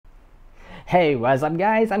Hey, what's up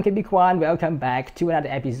guys? I'm KB Kwan. Welcome back to another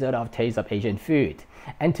episode of Taste of Asian Food.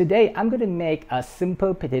 And today I'm going to make a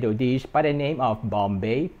simple potato dish by the name of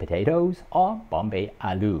Bombay potatoes or Bombay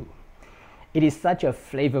Aloo. It is such a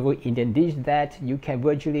flavorful Indian dish that you can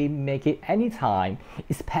virtually make it anytime,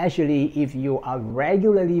 especially if you are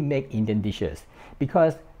regularly make Indian dishes,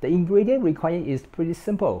 because the ingredient required is pretty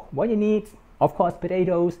simple. What you need, of course,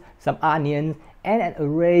 potatoes, some onions, and an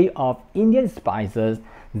array of Indian spices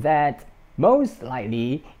that most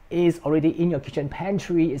likely is already in your kitchen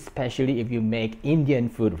pantry, especially if you make Indian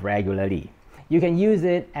food regularly. You can use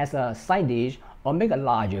it as a side dish or make a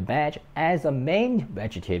larger batch as a main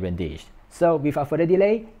vegetarian dish. So without further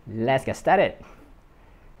delay, let's get started.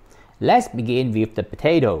 Let's begin with the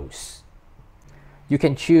potatoes. You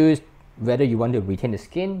can choose whether you want to retain the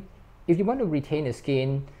skin. If you want to retain the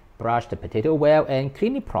skin, brush the potato well and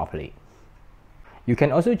clean it properly. You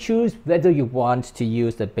can also choose whether you want to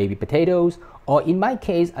use the baby potatoes, or in my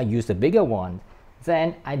case, I use the bigger one.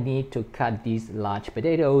 Then I need to cut these large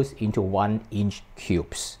potatoes into 1-inch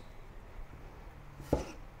cubes.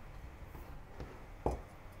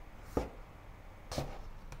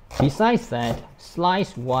 Besides that,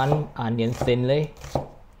 slice one onion thinly.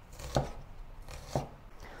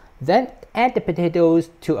 Then add the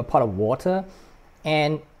potatoes to a pot of water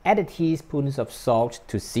and add a teaspoon of salt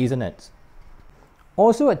to season it.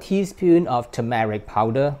 Also a teaspoon of turmeric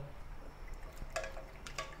powder.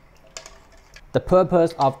 The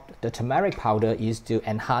purpose of the turmeric powder is to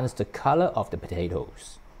enhance the color of the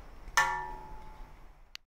potatoes.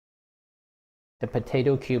 The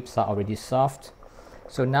potato cubes are already soft,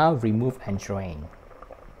 so now remove and drain.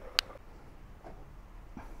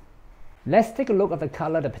 Let's take a look at the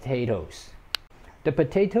color of the potatoes. The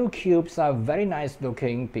potato cubes are very nice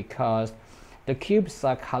looking because the cubes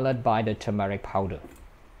are colored by the turmeric powder.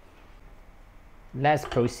 Let's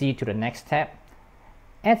proceed to the next step.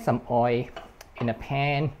 Add some oil in a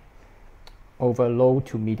pan over low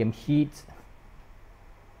to medium heat.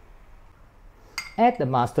 Add the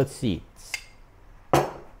mustard seeds.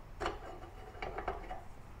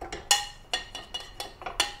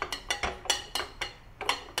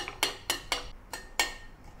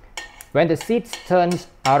 When the seeds turn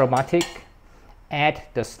aromatic, add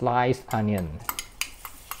the sliced onion.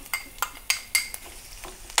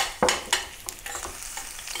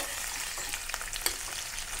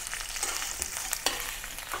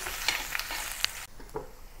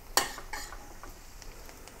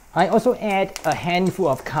 I also add a handful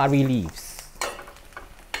of curry leaves.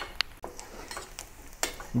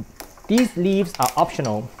 These leaves are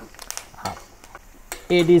optional.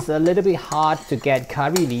 It is a little bit hard to get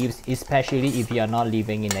curry leaves, especially if you are not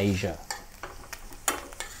living in Asia.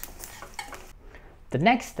 The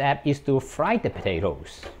next step is to fry the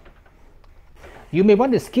potatoes. You may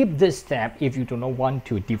want to skip this step if you do not want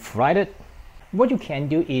to deep fry it. What you can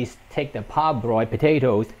do is take the parboiled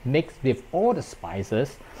potatoes mixed with all the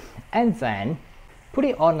spices and then put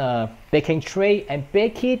it on a baking tray and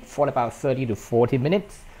bake it for about 30 to 40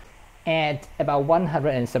 minutes at about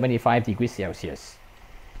 175 degrees Celsius.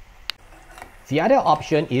 The other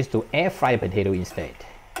option is to air fry the potato instead.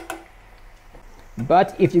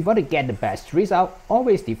 But if you want to get the best result,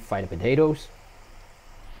 always deep fry the potatoes.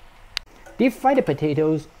 Deep fry the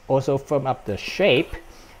potatoes also firm up the shape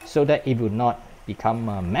so that it will not become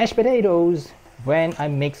mashed potatoes when I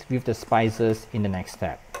mix with the spices in the next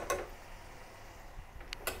step.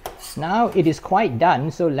 Now it is quite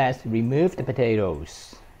done, so let's remove the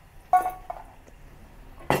potatoes.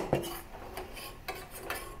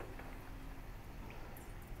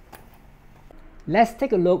 Let's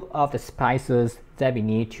take a look at the spices that we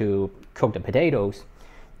need to cook the potatoes.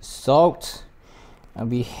 Salt,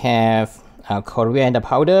 we have coriander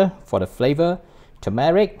powder for the flavor,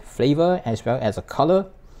 turmeric flavor as well as a color,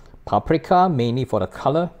 paprika mainly for the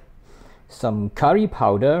color, some curry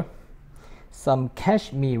powder, some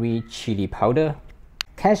Kashmiri chili powder.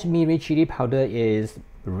 Kashmiri chili powder is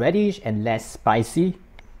reddish and less spicy.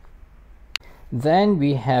 Then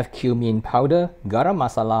we have cumin powder, garam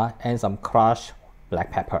masala, and some crushed black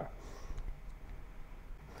pepper.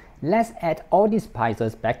 Let's add all these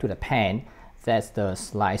spices back to the pan. That's the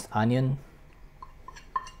sliced onion,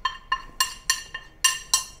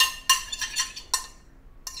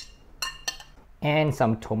 and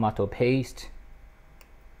some tomato paste.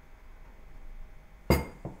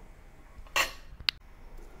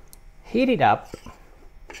 Heat it up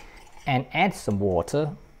and add some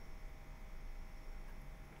water.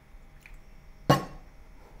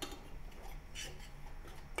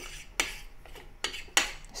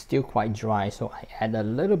 Still quite dry, so I add a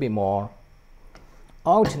little bit more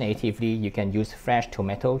Alternatively, you can use fresh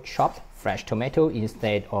tomato, chopped fresh tomato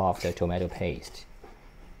instead of the tomato paste.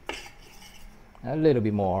 A little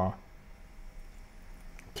bit more.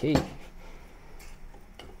 Okay.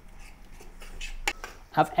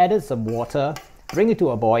 I've added some water, bring it to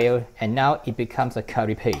a boil, and now it becomes a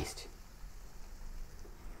curry paste.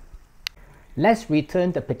 Let's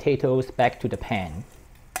return the potatoes back to the pan.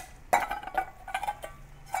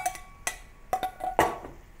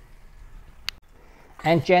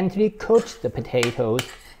 And gently coat the potatoes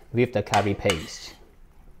with the curry paste.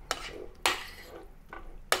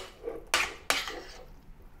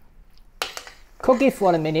 Cook it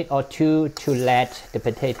for a minute or two to let the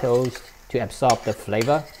potatoes to absorb the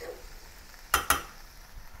flavor.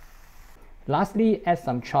 Lastly, add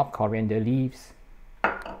some chopped coriander leaves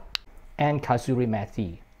and kasuri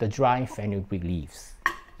methi, the dry fenugreek leaves.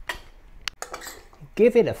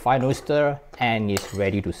 Give it a final stir and it's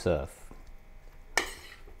ready to serve.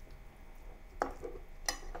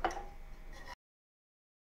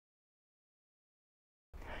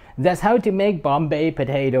 That's how to make Bombay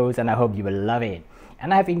potatoes, and I hope you will love it.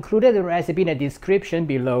 And I have included the recipe in the description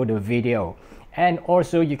below the video. And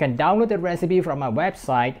also you can download the recipe from my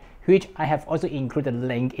website, which I have also included a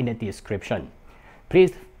link in the description.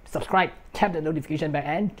 Please subscribe, tap the notification bell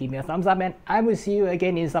and give me a thumbs up, and I will see you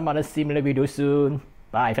again in some other similar video soon.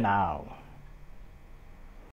 Bye for now.